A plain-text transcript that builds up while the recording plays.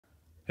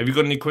Have you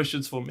got any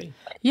questions for me?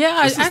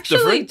 Yeah, I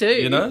actually do.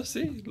 You know,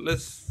 see,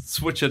 let's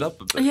switch it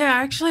up a bit. Yeah,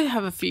 I actually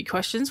have a few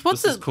questions.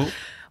 This is cool.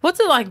 What's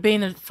it like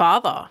being a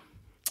father?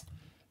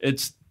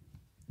 It's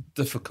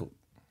difficult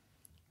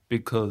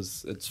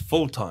because it's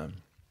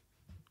full-time.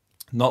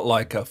 Not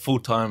like a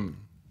full-time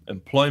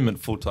employment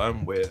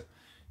full-time where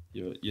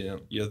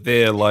you're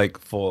there like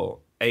for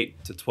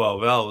 8 to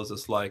 12 hours.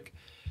 It's like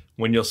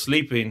when you're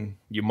sleeping,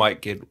 you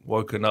might get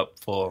woken up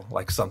for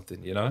like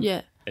something, you know?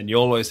 Yeah. And you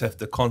always have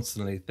to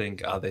constantly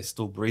think, are they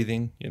still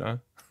breathing, you know?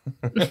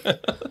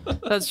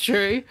 That's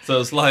true. So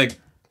it's like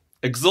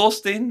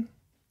exhausting.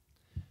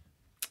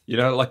 You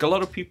know, like a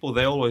lot of people,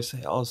 they always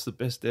say, oh, it's the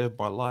best day of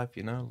my life,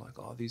 you know? Like,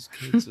 oh, these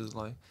kids is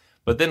like...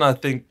 But then I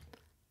think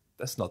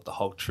that's not the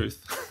whole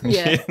truth,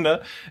 Yeah. you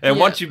know? And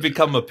once you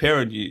become a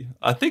parent,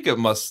 I think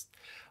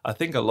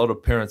a lot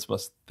of parents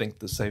must think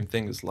the same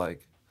thing. It's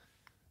like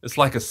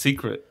a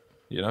secret,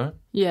 you know?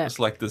 Yeah. It's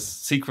like this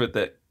secret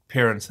that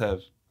parents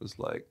have. It's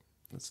like,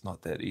 it's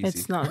not that easy.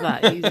 It's not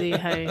that easy,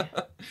 hey?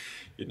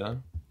 You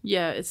know?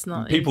 Yeah, it's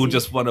not People easy.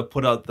 just want to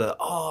put out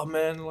oh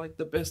man, like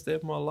the best day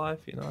of my life,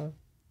 you know?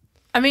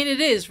 I mean, it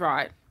is,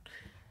 right?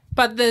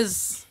 But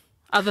there's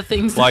other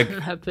things Like,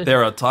 that happen.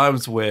 there are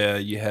times where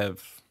you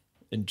have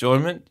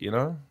enjoyment, you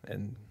know,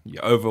 and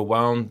you're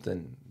overwhelmed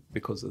and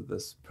because of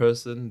this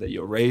person that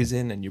you're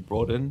raising and you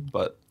brought in.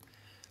 But,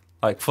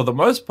 like, for the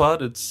most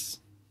part, it's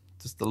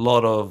just a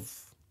lot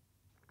of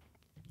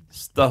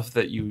stuff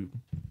that you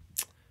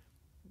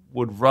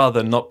would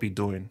rather not be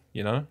doing,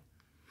 you know?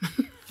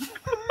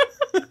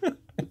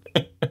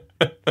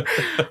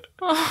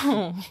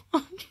 Oh.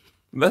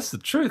 That's the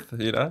truth,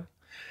 you know?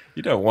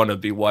 You don't want to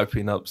be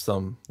wiping up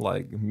some,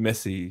 like,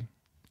 messy,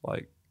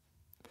 like,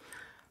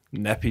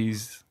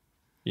 nappies,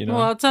 you know?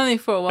 Well, it's only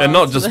for a while. And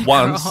not till just they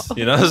once, grow up.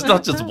 you know? It's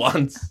not just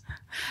once.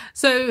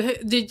 So, how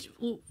did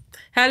you But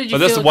feel?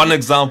 that's one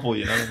example,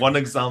 you know? One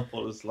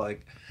example is,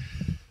 like,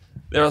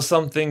 there are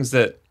some things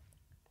that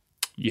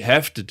you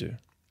have to do,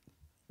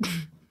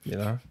 you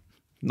know?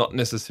 Not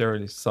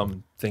necessarily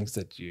some things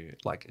that you,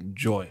 like,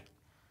 enjoy.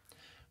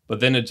 But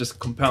then it just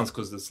compounds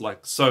because there's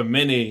like so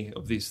many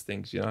of these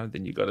things, you know.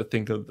 Then you got to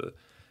think of the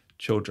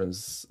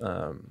children's,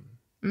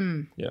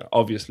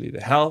 obviously their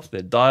health,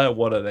 their diet,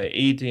 what are they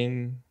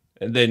eating,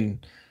 and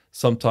then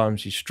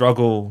sometimes you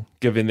struggle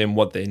giving them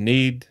what they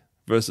need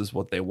versus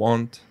what they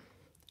want,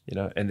 you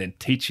know, and then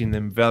teaching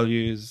them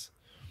values,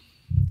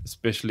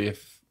 especially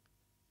if,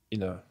 you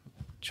know,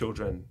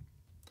 children,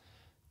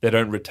 they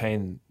don't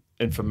retain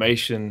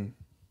information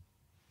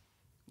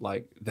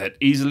like that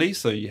easily,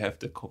 so you have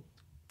to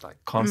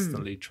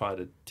constantly try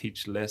to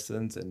teach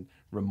lessons and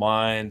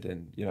remind,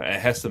 and you know it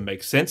has to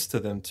make sense to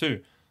them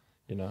too.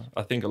 You know,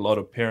 I think a lot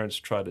of parents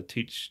try to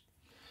teach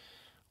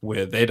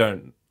where they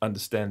don't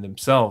understand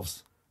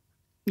themselves,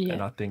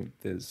 and I think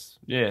there's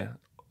a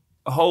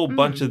whole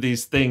bunch of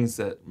these things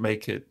that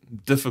make it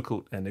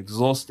difficult and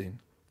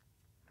exhausting.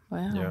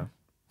 Wow.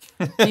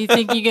 Yeah. Do you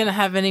think you're gonna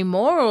have any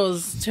more, or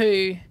is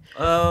two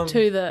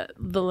the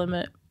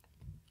limit?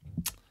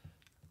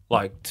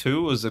 Like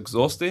 2 is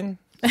exhausting.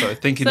 So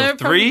thinking So of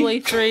 3. probably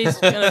 3 is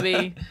going to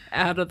be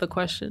out of the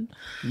question.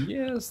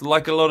 Yes,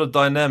 like a lot of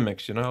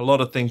dynamics, you know, a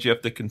lot of things you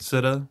have to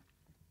consider,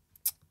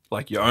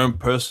 like your own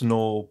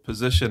personal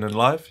position in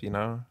life, you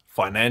know,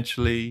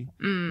 financially,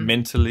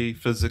 mentally,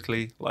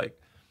 physically. Like,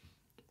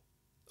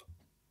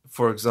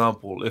 for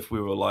example, if we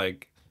were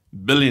like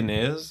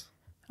billionaires,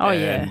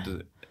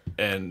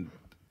 and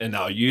in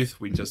our youth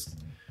we just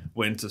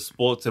went to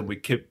sports and we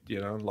kept, you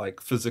know, like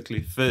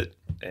physically fit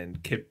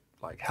and kept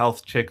like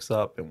health checks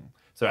up, and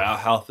so our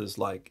health is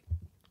like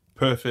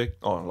perfect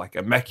or like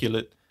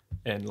immaculate,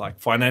 and like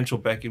financial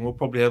backing, we'll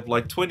probably have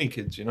like 20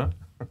 kids, you know?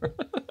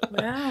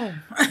 Wow.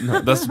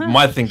 No, that's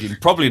my thinking.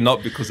 Probably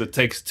not, because it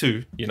takes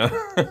 2, you know?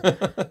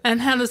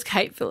 And how does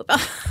Kate feel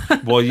about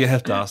that? Well, you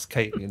have to ask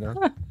Kate, you know?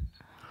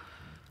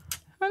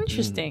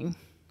 Interesting.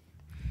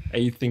 Are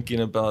you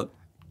thinking about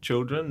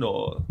children,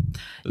 or?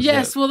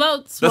 Yes, well,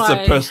 that's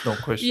a personal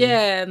question.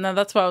 Yeah, no,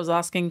 that's why I was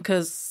asking,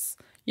 because,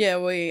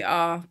 we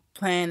are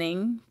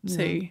planning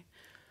to.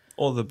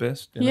 All the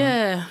best. You know?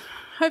 Yeah,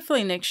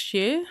 hopefully next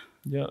year.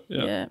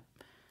 Yeah.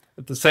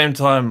 At the same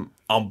time,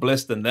 I'm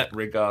blessed in that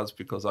regards,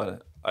 because I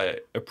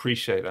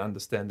appreciate, I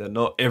understand that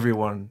not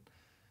everyone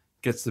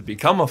gets to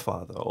become a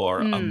father or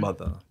a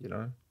mother, you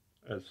know?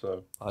 And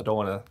so I don't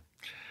want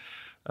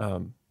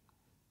to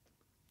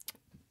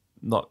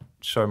not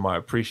show my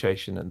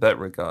appreciation in that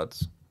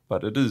regards,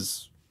 but it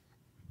is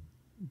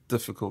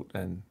difficult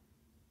and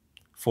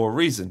for a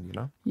reason, you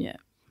know? Yeah,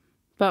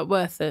 but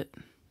worth it.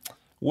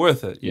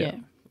 Worth it, yeah.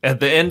 At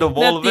the end of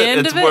all of it,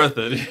 it's worth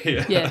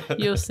it. Yeah,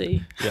 you'll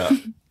see. Yeah.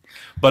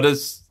 But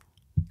it's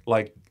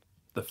like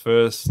the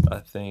first, I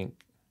think,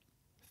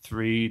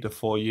 3 to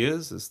 4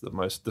 years is the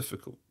most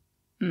difficult.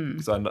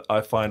 Because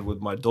I find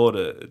with my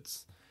daughter,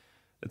 it's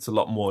a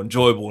lot more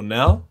enjoyable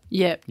now.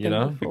 Yeah. You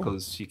know,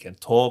 because she can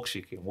talk,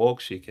 she can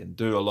walk, she can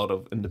do a lot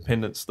of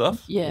independent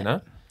stuff. Yeah. You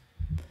know?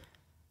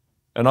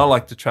 And I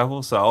like to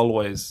travel, so I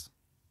always,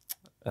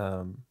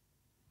 I'm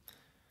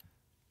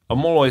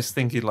always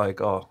thinking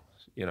like, oh,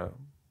 you know,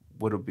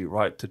 would it be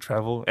right to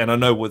travel? And I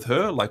know with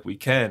her, like we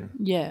can.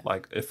 Yeah.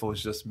 Like if it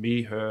was just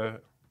me, her,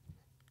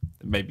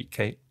 maybe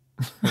Kate,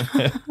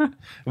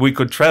 we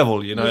could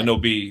travel, you know, and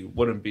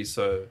wouldn't be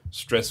so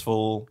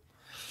stressful.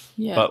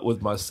 Yeah. But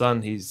with my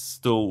son, he's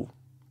still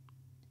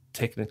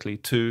technically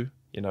 2,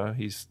 you know,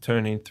 he's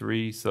turning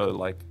 3. So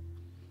like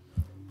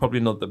probably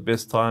not the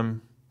best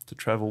time to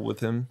travel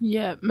with him.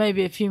 Yeah,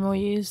 maybe a few more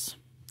years.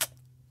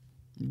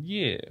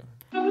 Yeah.